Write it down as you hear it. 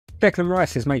Declan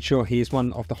Rice has made sure he is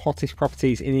one of the hottest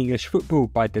properties in English football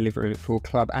by delivering for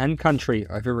club and country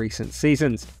over recent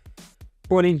seasons.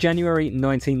 Born in January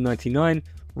 1999,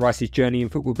 Rice's journey in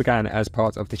football began as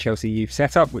part of the Chelsea youth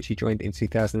setup, which he joined in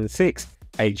 2006,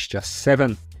 aged just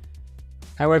 7.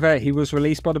 However, he was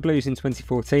released by the Blues in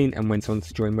 2014 and went on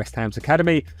to join West Ham's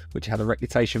academy, which had a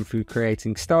reputation for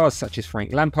creating stars such as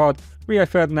Frank Lampard, Rio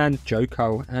Ferdinand, Joe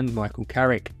Cole and Michael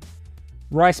Carrick.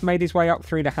 Rice made his way up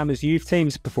through the Hammers youth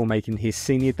teams before making his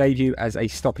senior debut as a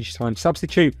stoppage time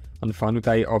substitute on the final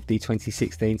day of the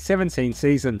 2016-17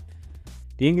 season.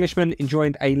 The Englishman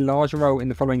enjoyed a larger role in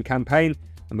the following campaign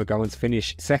and would go on to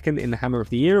finish second in the Hammer of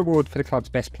the Year award for the club's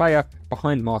best player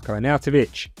behind Marko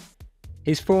Arnautovic.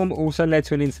 His form also led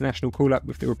to an international call-up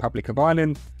with the Republic of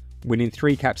Ireland, winning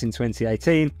 3 caps in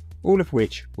 2018, all of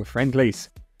which were friendlies.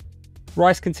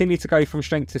 Rice continued to go from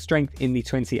strength to strength in the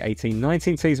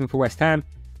 2018-19 season for West Ham,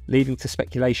 leading to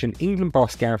speculation England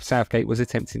boss Gareth Southgate was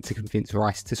attempting to convince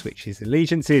Rice to switch his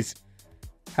allegiances.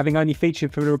 Having only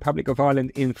featured for the Republic of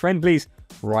Ireland in friendlies,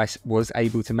 Rice was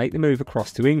able to make the move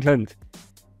across to England.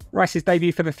 Rice's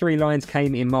debut for the Three Lions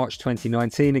came in March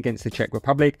 2019 against the Czech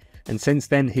Republic, and since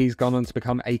then he's gone on to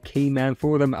become a key man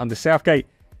for them under Southgate,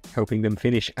 helping them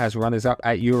finish as runners-up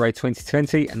at Euro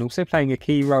 2020 and also playing a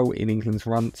key role in England's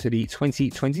run to the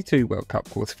 2022 World Cup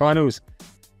quarter-finals.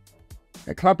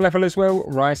 At club level as well,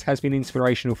 Rice has been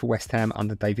inspirational for West Ham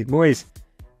under David Moyes.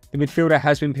 The midfielder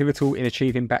has been pivotal in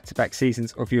achieving back-to-back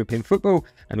seasons of European football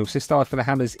and also starred for the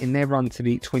Hammers in their run to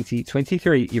the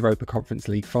 2023 Europa Conference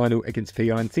League final against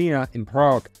Fiorentina in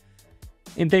Prague.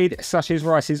 Indeed, such is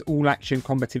Rice's all-action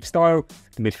combative style,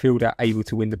 the midfielder able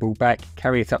to win the ball back,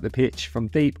 carry it up the pitch from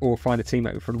deep or find a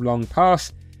teammate for a long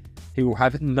pass, he will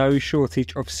have no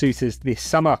shortage of suitors this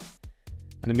summer.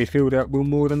 And the midfielder will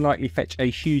more than likely fetch a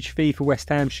huge fee for West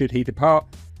Ham should he depart,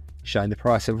 showing the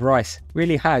price of Rice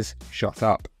really has shot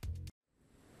up.